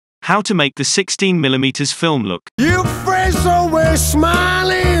How to make the 16mm film look. Your face always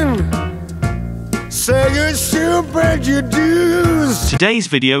smiling. Say you're stupid, you do. Today's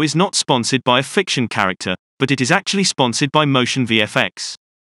video is not sponsored by a fiction character, but it is actually sponsored by Motion VFX.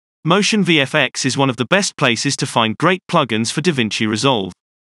 Motion VFX is one of the best places to find great plugins for DaVinci Resolve.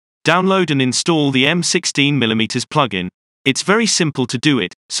 Download and install the M16mm plugin. It's very simple to do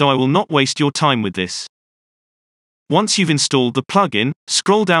it, so I will not waste your time with this. Once you've installed the plugin,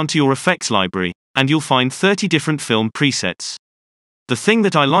 scroll down to your effects library, and you'll find 30 different film presets. The thing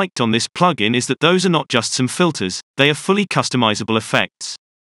that I liked on this plugin is that those are not just some filters, they are fully customizable effects.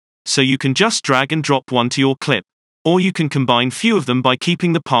 So you can just drag and drop one to your clip. Or you can combine few of them by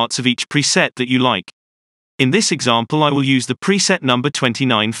keeping the parts of each preset that you like. In this example I will use the preset number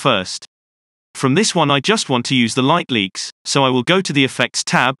 29 first. From this one I just want to use the light leaks, so I will go to the Effects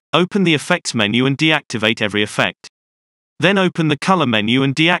tab, open the Effects menu and deactivate every effect. Then open the Color menu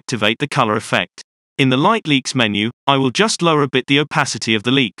and deactivate the color effect. In the Light Leaks menu, I will just lower a bit the opacity of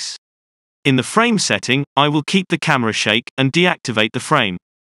the leaks. In the Frame setting, I will keep the camera shake and deactivate the frame.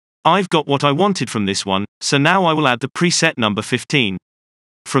 I've got what I wanted from this one, so now I will add the preset number 15.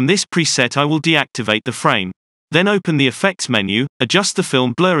 From this preset I will deactivate the frame. Then open the Effects menu, adjust the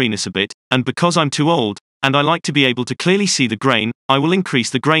film blurriness a bit, and because I'm too old, and I like to be able to clearly see the grain, I will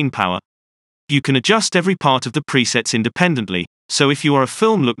increase the grain power. You can adjust every part of the presets independently, so if you are a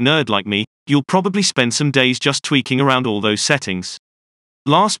film look nerd like me, you'll probably spend some days just tweaking around all those settings.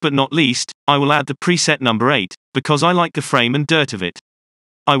 Last but not least, I will add the preset number 8, because I like the frame and dirt of it.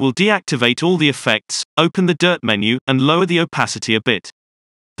 I will deactivate all the effects, open the dirt menu, and lower the opacity a bit.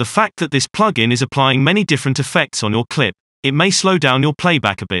 The fact that this plugin is applying many different effects on your clip, it may slow down your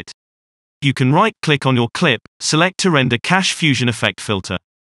playback a bit. You can right-click on your clip, select to render cache fusion effect filter.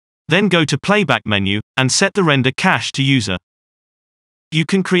 Then go to Playback menu, and set the render cache to user. You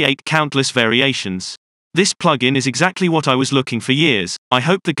can create countless variations. This plugin is exactly what I was looking for years. I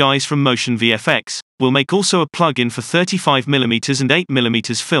hope the guys from Motion VFX will make also a plugin for 35mm and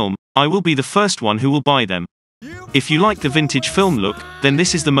 8mm film. I will be the first one who will buy them. If you like the vintage film look, then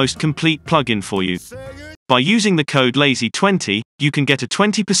this is the most complete plugin for you. By using the code LAZY20, you can get a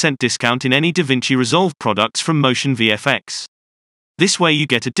 20% discount in any DaVinci Resolve products from Motion VFX. This way you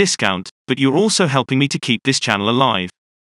get a discount, but you're also helping me to keep this channel alive.